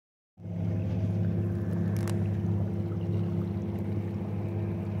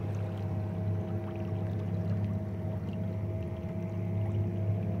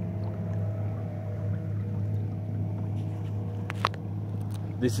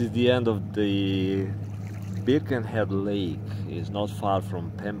This is the end of the Birkenhead Lake. It's not far from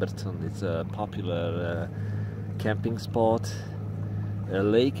Pemberton. It's a popular camping spot. The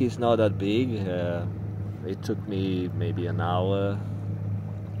lake is not that big. It took me maybe an hour,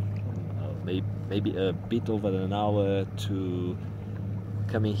 maybe a bit over an hour to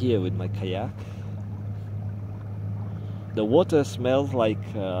come in here with my kayak. The water smells like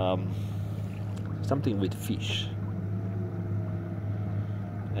something with fish,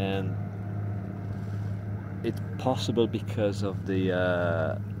 and it's possible because of the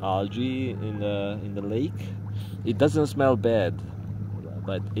algae in the lake. It doesn't smell bad,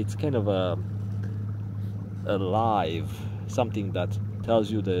 but it's kind of alive, something that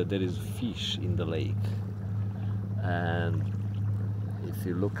tells you that there is fish in the lake. And if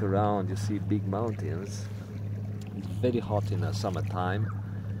you look around, you see big mountains. It's very hot in the summertime,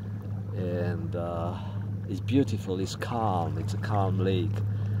 and it's beautiful, it's calm, it's a calm lake.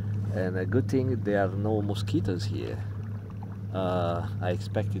 And a good thing there are no mosquitoes here. I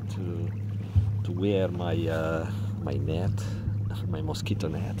expected to wear my my net, my mosquito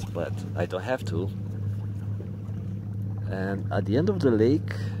net, but I don't have to. And at the end of the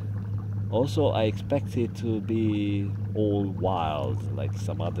lake, also I expect it to be all wild, like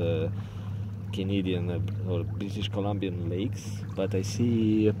some other Canadian or British Columbian lakes, but I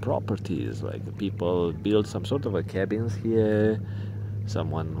see properties, like people build some sort of a cabins here,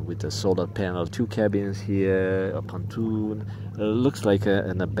 someone with a solar panel, 2 cabins here, a pontoon. Looks like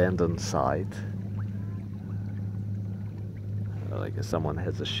an abandoned site, like someone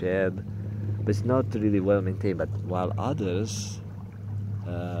has a shed, but it's not really well maintained. But while others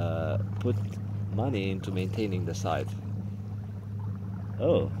put money into maintaining the site.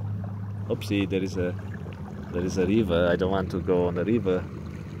 Oh, oopsie! There is a river. I don't want to go on the river.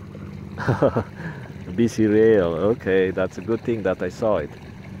 BC Rail. Okay, that's a good thing that I saw it,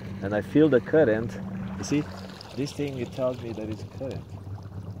 and I feel the current. You see, this thing, it tells me there is a current.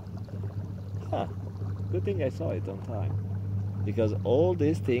 Huh. Good thing I saw it on time, because all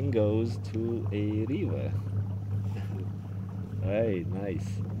this thing goes to a river. Hey, nice.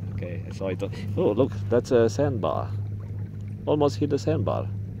 Okay, I saw it. Oh, look, that's a sandbar. Almost hit the sandbar.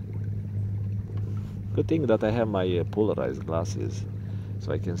 Good thing that I have my polarized glasses,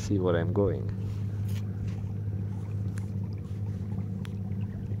 so I can see where I'm going.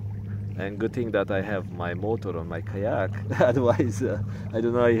 And good thing that I have my motor on my kayak. Otherwise, I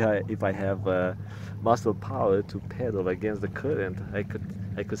don't know if I have muscle power to pedal against the current. I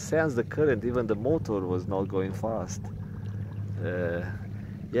could sense the current. Even the motor was not going fast.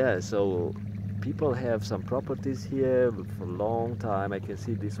 Yeah, so people have some properties here for a long time. I can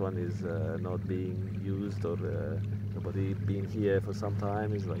see this one is not being used, or nobody been here for some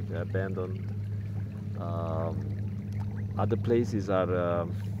time. It's like abandoned. Other places are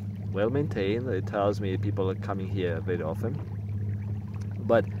well maintained. It tells me people are coming here very often.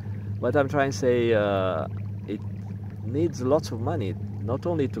 But what I'm trying to say, it needs lots of money, not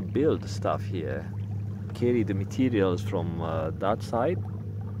only to build stuff here, carry the materials from that side,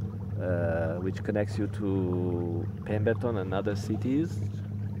 which connects you to Pemberton and other cities,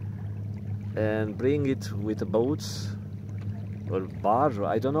 and bring it with the boats or barge.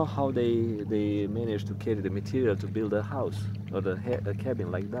 I don't know how they manage to carry the material to build a house or a cabin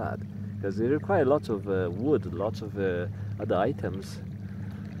like that, because they require lots of wood, lots of other items,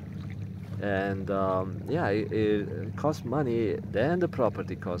 and yeah, it costs money. Then the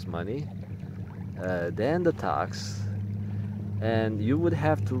property costs money, then the tax, and you would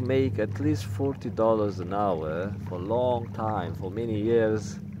have to make at least $40 an hour for a long time, for many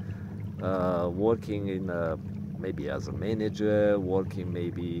years, working in maybe as a manager, working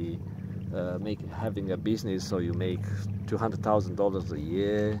maybe having a business, so you make $200,000 a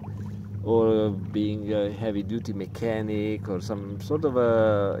year, or being a heavy-duty mechanic, or some sort of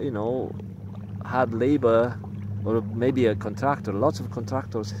a, you know, hard labor, or maybe a contractor. Lots of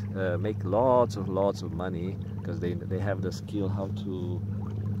contractors make lots of money, because they have the skill how to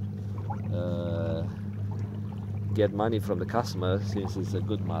get money from the customer, since it's a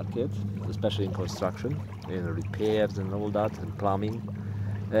good market, especially in construction, in repairs and all that, and plumbing.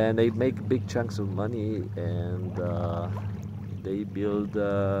 And they make big chunks of money, and they build,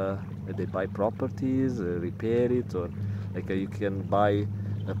 they buy properties, repair it, or like you can buy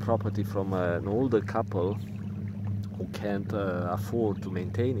a property from an older couple who can't afford to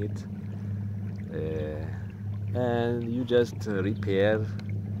maintain it, and you just repair,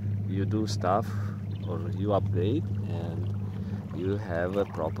 you do stuff, or you upgrade, and you have a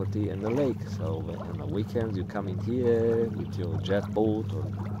property in the lake. So on the weekends you come in here with your jet boat or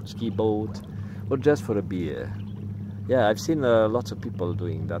ski boat, or just for a beer. Yeah, I've seen lots of people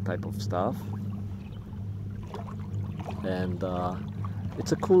doing that type of stuff, and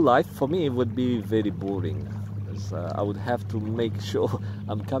it's a cool life. For me, it would be very boring, because I would have to make sure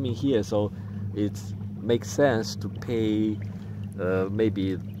I'm coming here, so it makes sense to pay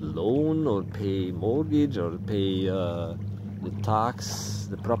maybe loan, or pay mortgage, or pay the tax,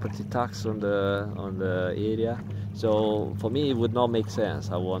 the property tax on the area. So for me, it would not make sense.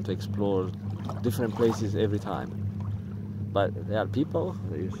 I want to explore different places every time. But there are people,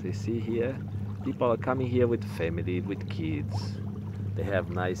 you see here, people are coming here with family, with kids. They have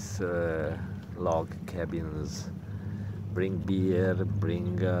nice log cabins, bring beer,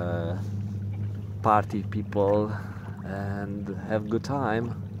 bring party people, and have good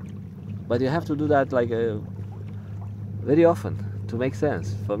time. But you have to do that like very often to make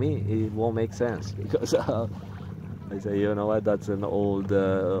sense. For me, it won't make sense, because I say, you know what, that's an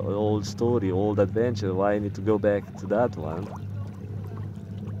old story, old adventure. Why I need to go back to that one?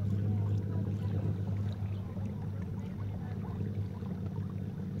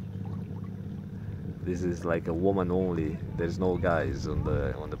 This is like a woman only. There's no guys on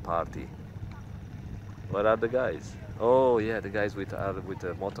the party. What are the guys? Oh yeah, the guys with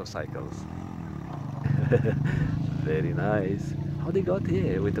motorcycles. Very nice. How they got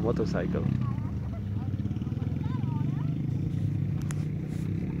here with the motorcycle?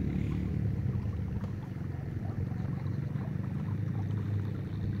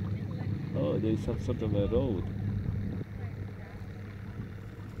 Oh, there's some sort of a road.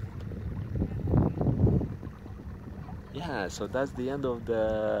 Yeah, so that's the end of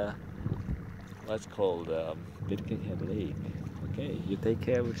the what's called Birkenhead Lake. Okay, you take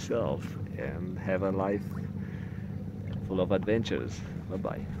care of yourself and have a life full of adventures. Bye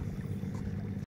bye.